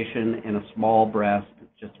location in a small breast.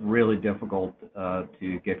 It's just really difficult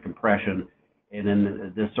to get compression. And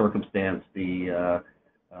in this circumstance, the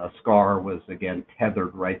scar was, again,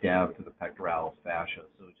 tethered right down to the pectoralis fascia.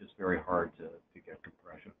 So it's just very hard to get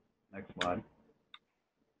compression. Next slide.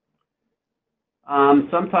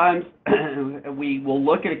 Sometimes we will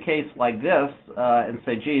look at a case like this and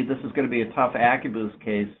say, gee, this is going to be a tough AccuBoost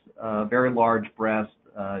case, very large breast,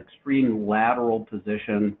 extreme lateral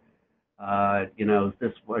position. Is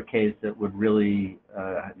this a case that would really,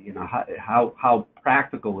 how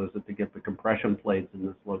practical is it to get the compression plates in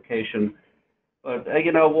this location? But,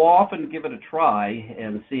 we'll often give it a try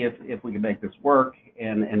and see if we can make this work.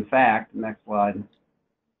 And in fact, next slide,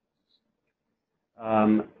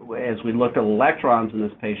 as we look at electrons in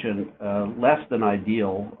this patient, less than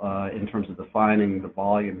ideal in terms of defining the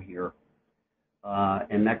volume here.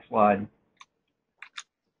 And next slide.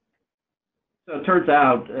 So it turns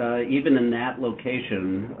out, even in that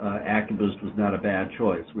location, AccuBoost was not a bad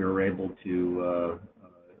choice. We were able to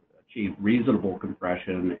achieve reasonable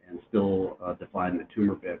compression and still define the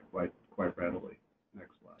tumor bed quite readily.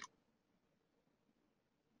 Next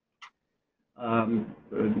slide.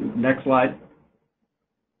 Next slide.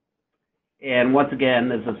 And once again,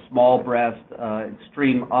 there's a small breast,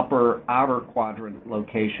 extreme upper outer quadrant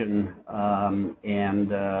location,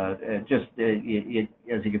 and as you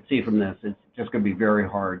can see from this, it's just going to be very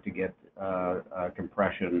hard to get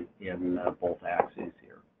compression in both axes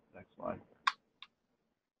here. Next slide.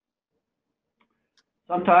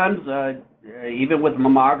 Sometimes, even with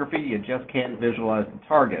mammography, you just can't visualize the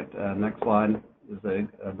target. Next slide is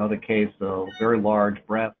another case of very large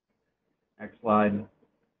breast. Next slide.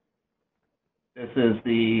 This is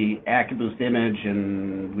the AccuBoost image,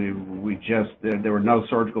 and there were no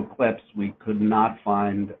surgical clips. We could not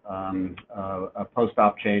find a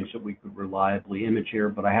post-op change that we could reliably image here,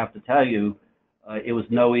 but I have to tell you, it was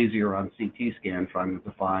no easier on CT scan trying to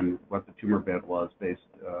define what the tumor bed was based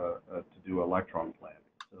to do electron planning.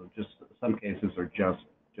 So just some cases are just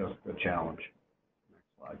a challenge. Next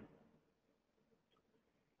slide.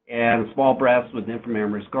 And small breast with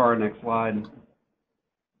inframammary scar. Next slide.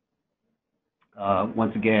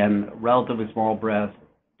 Once again, relatively small breast,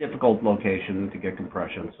 difficult location to get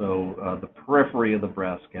compression. So the periphery of the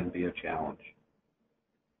breast can be a challenge.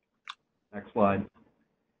 Next slide.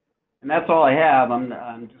 And that's all I have.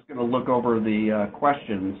 I'm just going to look over the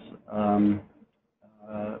questions.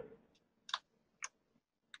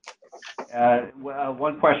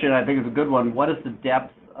 One question I think is a good one. What is the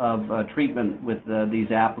depth of treatment with these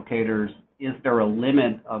applicators? Is there a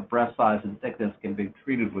limit of breast size and thickness can be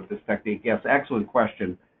treated with this technique? Yes, excellent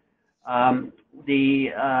question.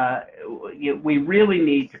 We really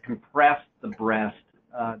need to compress the breast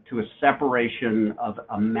to a separation of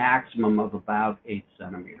a maximum of about 8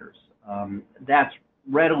 centimeters. That's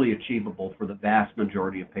readily achievable for the vast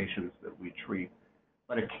majority of patients that we treat.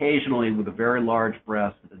 But occasionally, with a very large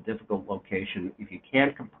breast at a difficult location, if you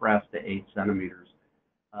can't compress to 8 centimeters,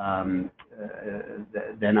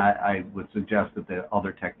 then I would suggest that the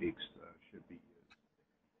other techniques should be used.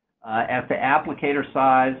 As to applicator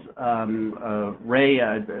size, Ray,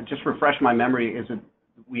 just refresh my memory,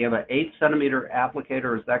 we have an 8 centimeter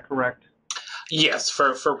applicator, is that correct? Yes,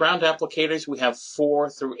 for round applicators, we have 4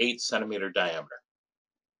 through 8 centimeter diameter.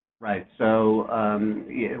 Right. So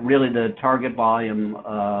really, the target volume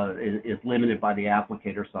is limited by the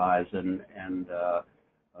applicator size,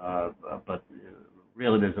 but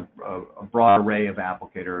really, there's a broad array of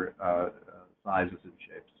applicator sizes and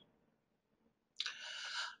shapes.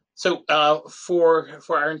 So for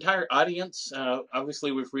our entire audience,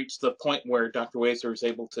 obviously we've reached the point where Dr. Wazer is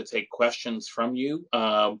able to take questions from you.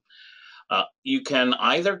 You can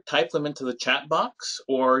either type them into the chat box,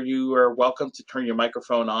 or you are welcome to turn your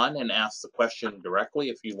microphone on and ask the question directly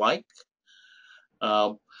if you like.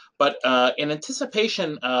 But in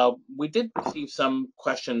anticipation, we did receive some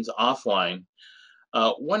questions offline.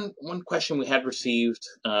 One question we had received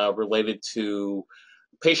related to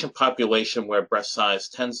patient population where breast size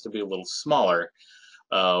tends to be a little smaller,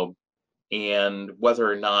 and whether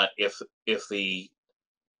or not if the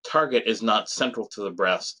target is not central to the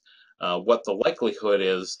breast, what the likelihood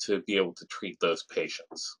is to be able to treat those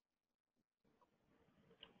patients.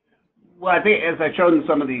 Well, I think, as I showed in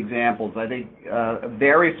some of the examples, I think a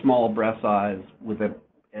very small breast size with a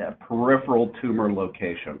peripheral tumor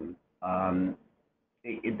location,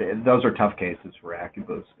 those are tough cases for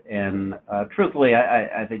AccuBoost. And truthfully,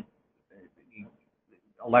 I think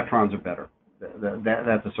electrons are better.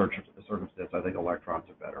 That's a circumstance. I think electrons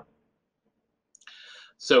are better.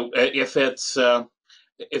 So if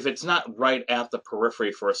it's not right at the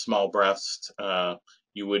periphery for a small breast,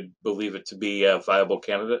 you would believe it to be a viable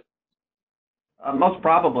candidate? Most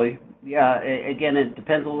probably, yeah. Again, it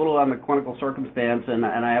depends a little on the clinical circumstance, and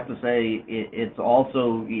I have to say, it's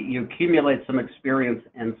also, you accumulate some experience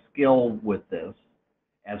and skill with this,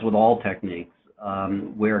 as with all techniques,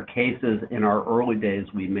 where cases in our early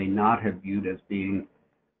days we may not have viewed as being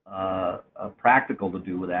practical to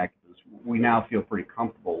do with AccuBoost. We now feel pretty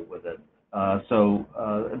comfortable with it. So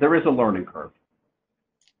there is a learning curve.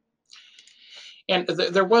 And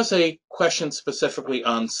there was a question specifically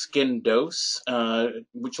on skin dose.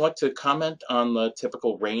 Would you like to comment on the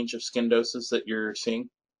typical range of skin doses that you're seeing?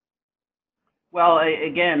 Well,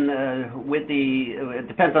 again, it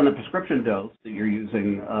depends on the prescription dose that you're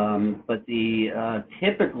using, but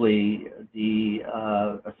typically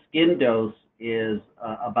a skin dose is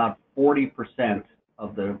about 40%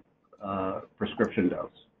 of the prescription dose,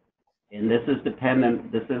 and this is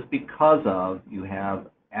because of you have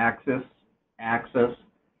axis,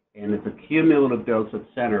 and it's a cumulative dose at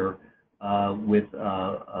center with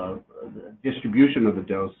distribution of the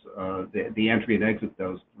dose, the entry and exit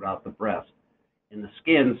dose throughout the breast. And the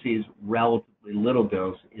skin sees relatively little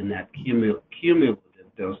dose in that cumulative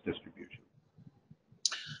dose distribution.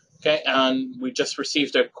 Okay, and we just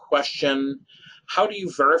received a question. How do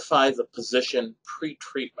you verify the position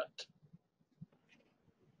pre-treatment?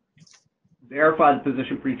 Verify the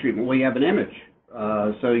position pre-treatment. Well, you have an image.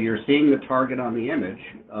 So you're seeing the target on the image.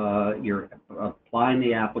 You're applying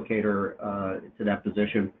the applicator to that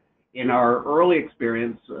position. In our early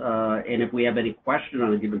experience, and if we have any question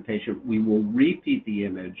on a given patient, we will repeat the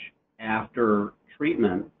image after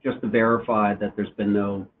treatment just to verify that there's been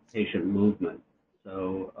no patient movement.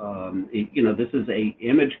 So, this is a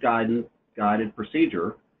image-guided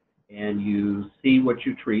procedure, and you see what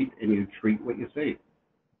you treat, and you treat what you see.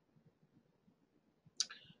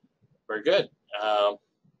 Very good.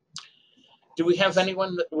 Do we have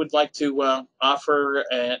anyone that would like to offer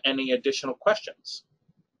any additional questions?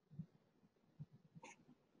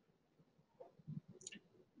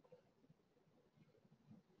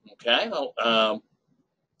 Okay, well,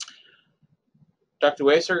 Dr.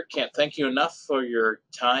 Wazer, can't thank you enough for your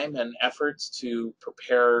time and efforts to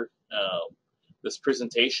prepare this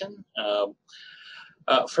presentation.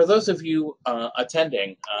 For those of you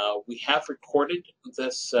attending, we have recorded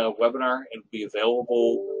this webinar. It'll be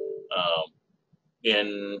available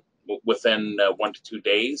within 1 to 2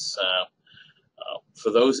 days.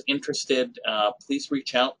 For those interested, please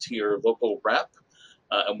reach out to your local rep,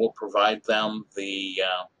 and we'll provide them the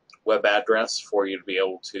web address for you to be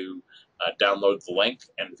able to download the link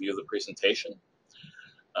and view the presentation.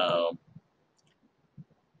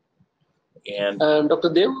 Dr.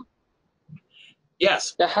 Dev?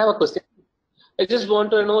 Yes. I have a question. I just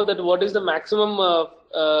want to know that what is the maximum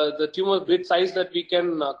the tumor grid size that we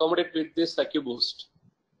can accommodate with this AccuBoost?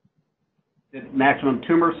 The maximum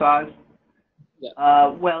tumor size? Yeah.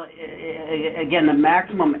 Well, again, the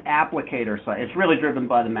maximum applicator size, it's really driven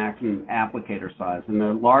by the maximum applicator size, and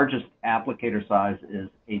the largest applicator size is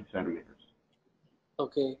 8 centimeters.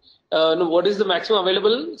 Okay. Now, what is the maximum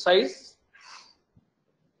available size?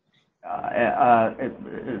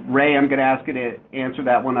 Ray, I'm going to ask you to answer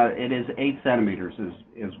that one. It is 8 centimeters,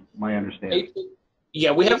 is my understanding.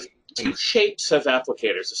 Yeah, we have two shapes of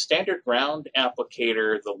applicators. A standard round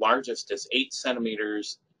applicator, the largest is 8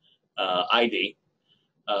 centimeters ID.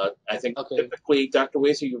 I think typically, Dr.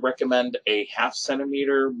 Wazer, you recommend a 0.5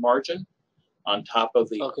 centimeter margin on top of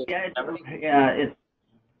the.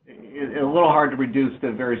 It's a little hard to reduce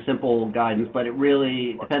to very simple guidance, but it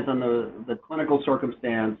really depends on the clinical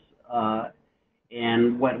circumstance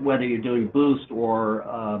and whether you're doing boost or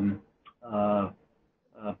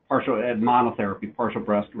partial monotherapy, partial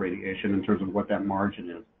breast radiation, in terms of what that margin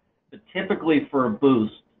is. But typically for a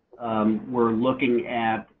boost, we're looking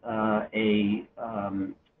at a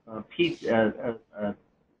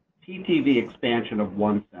PTV expansion of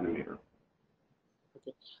 1 centimeter.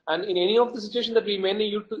 Okay. And in any of the situations that we may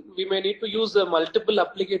need to use multiple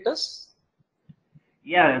applicators?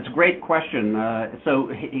 Yeah, it's a great question. So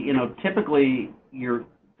typically the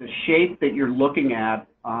shape that you're looking at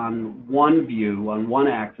on one view, on one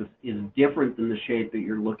axis, is different than the shape that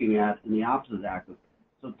you're looking at in the opposite axis.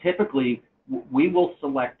 So typically, we will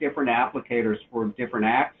select different applicators for different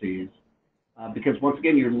axes because once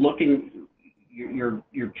again, you're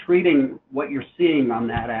treating what you're seeing on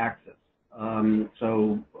that axis.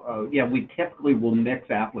 Yeah, we typically will mix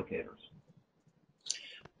applicators.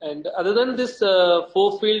 And other than this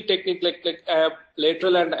 4-field technique, like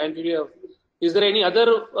lateral and anterior, is there any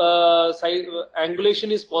other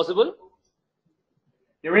angulation is possible?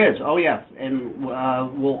 There is. Oh yes, and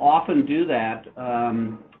we'll often do that.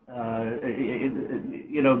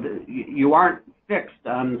 You aren't fixed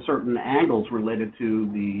on certain angles related to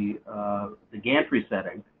the gantry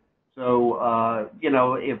setting. So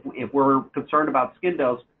if we're concerned about skin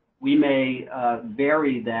dose, we may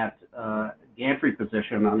vary that gantry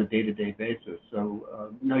position on a day-to-day basis.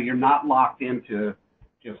 So no, you're not locked into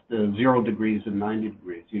just 0 degrees and 90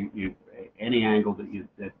 degrees. Any angle that you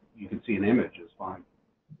can see an image is fine.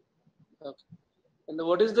 Okay. And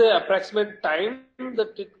what is the approximate time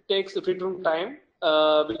that it takes, the treatment time?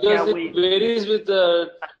 Because it varies with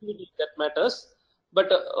the activity that matters.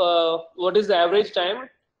 But what is the average time?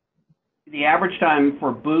 The average time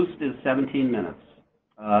for boost is 17 minutes.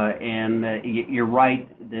 And you're right,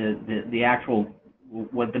 the actual,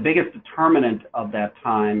 what the biggest determinant of that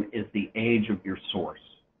time is the age of your source.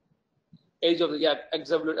 Age of the, yeah,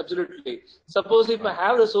 absolutely. Suppose if I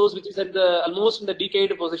have the source which is at almost in the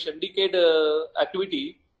decayed position, decayed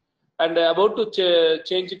activity, and about to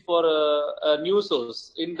change it for a new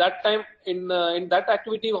source, in that time, in that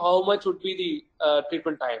activity, how much would be the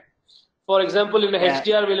treatment time? For example, in a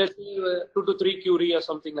HDR, we'll say 2 to 3 Curie or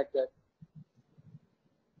something like that.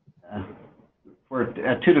 For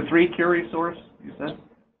a 2 to 3 Curie source, you said?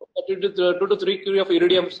 2 to 3 Curie of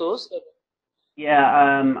iridium source.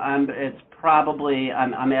 Yeah, it's probably,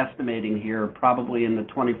 I'm estimating here, probably in the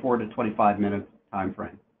 24 to 25 minute time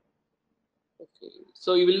frame. Okay.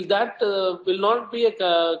 So will that will not be a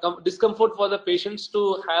discomfort for the patients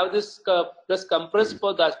to have this breast compressed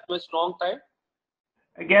for that much long time?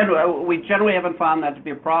 Again, we generally haven't found that to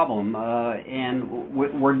be a problem, and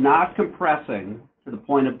we're not compressing to the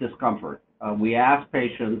point of discomfort. We ask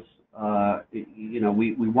patients,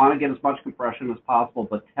 we want to get as much compression as possible,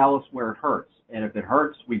 but tell us where it hurts. And if it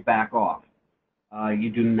hurts, we back off. You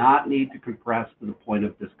do not need to compress to the point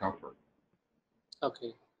of discomfort.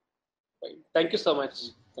 Okay. Right. Thank you so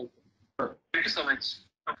much. Thank you. Sure. Thank you so much.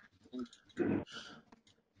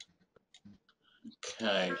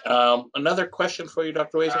 Okay. Another question for you,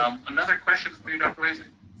 Dr. Wazer.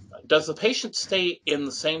 Does the patient stay in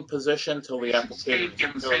the same position till the applicator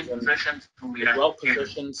goes in? The well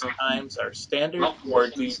positions times are standard, or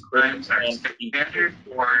do you create a plan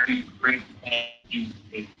for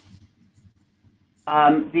each?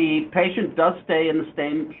 The patient does stay in the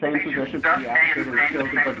same position for the applicator.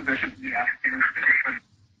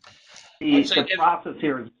 The process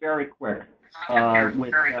here is very quick. We're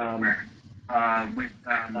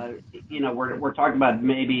talking about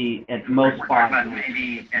maybe at most 5 minutes.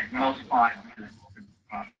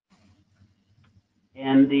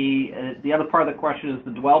 And the other part of the question is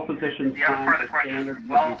the dwell position time standard.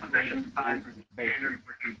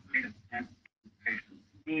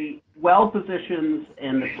 The dwell positions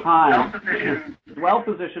and the time. The dwell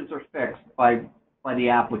positions are fixed by the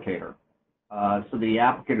applicator. So the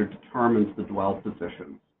applicator determines the dwell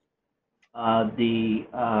positions.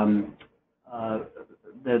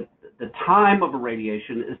 The time of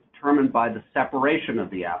irradiation is determined by the separation of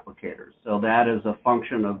the applicators. So that is a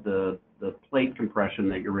function of the plate compression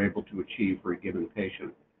that you're able to achieve for a given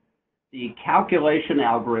patient. The calculation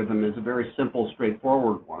algorithm is a very simple,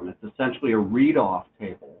 straightforward one. It's essentially a read-off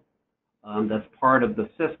table that's part of the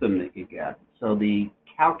system that you get. So the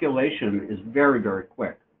calculation is very, very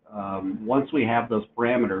quick. once we have those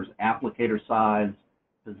parameters, applicator size,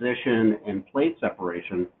 position, and plate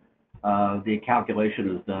separation, the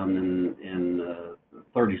calculation is done in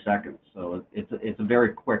 30 seconds. So it's a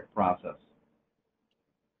very quick process.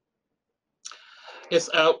 Yes,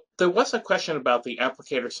 there was a question about the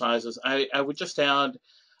applicator sizes. I would just add,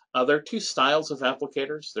 there are two styles of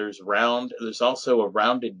applicators. There's round, there's also a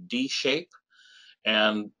rounded D shape.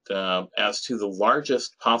 And as to the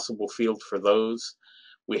largest possible field for those,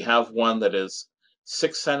 we have one that is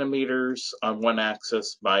 6 centimeters on one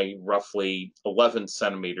axis by roughly 11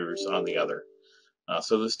 centimeters on the other.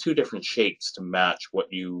 So there's two different shapes to match what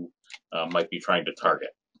you might be trying to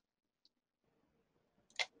target.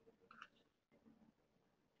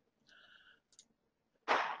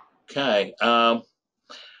 Okay.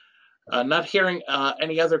 Not hearing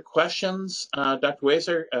any other questions. Dr.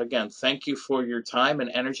 Wazer, again, thank you for your time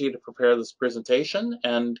and energy to prepare this presentation.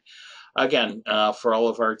 And again, for all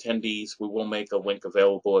of our attendees, we will make a link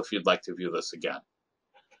available if you'd like to view this again.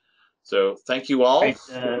 So thank you all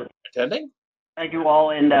for attending. Thank you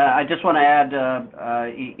all, and I just want to add,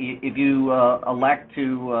 if you elect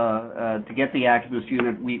to get the AccuBoost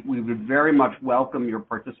unit, we would very much welcome your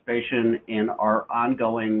participation in our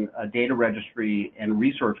ongoing data registry and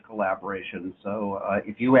research collaboration. So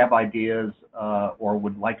if you have ideas or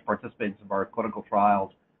would like to participate in some of our clinical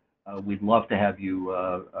trials, we'd love to have you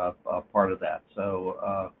part of that.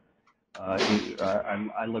 So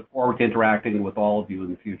I look forward to interacting with all of you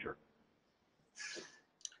in the future.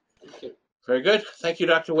 Thank you. Very good. Thank you,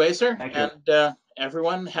 Dr. Wazer. Thank you. And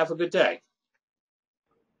everyone, have a good day.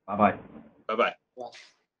 Bye-bye. Bye-bye. Bye.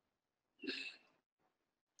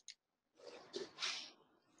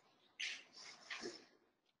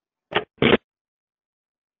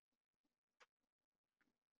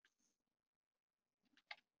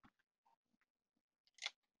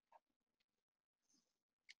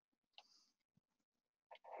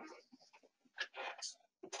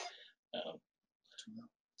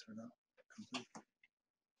 Turn up, complete.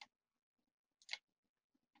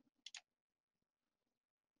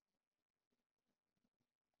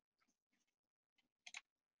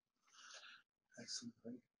 Excellent.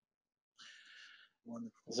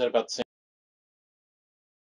 Wonderful. Is that about the same?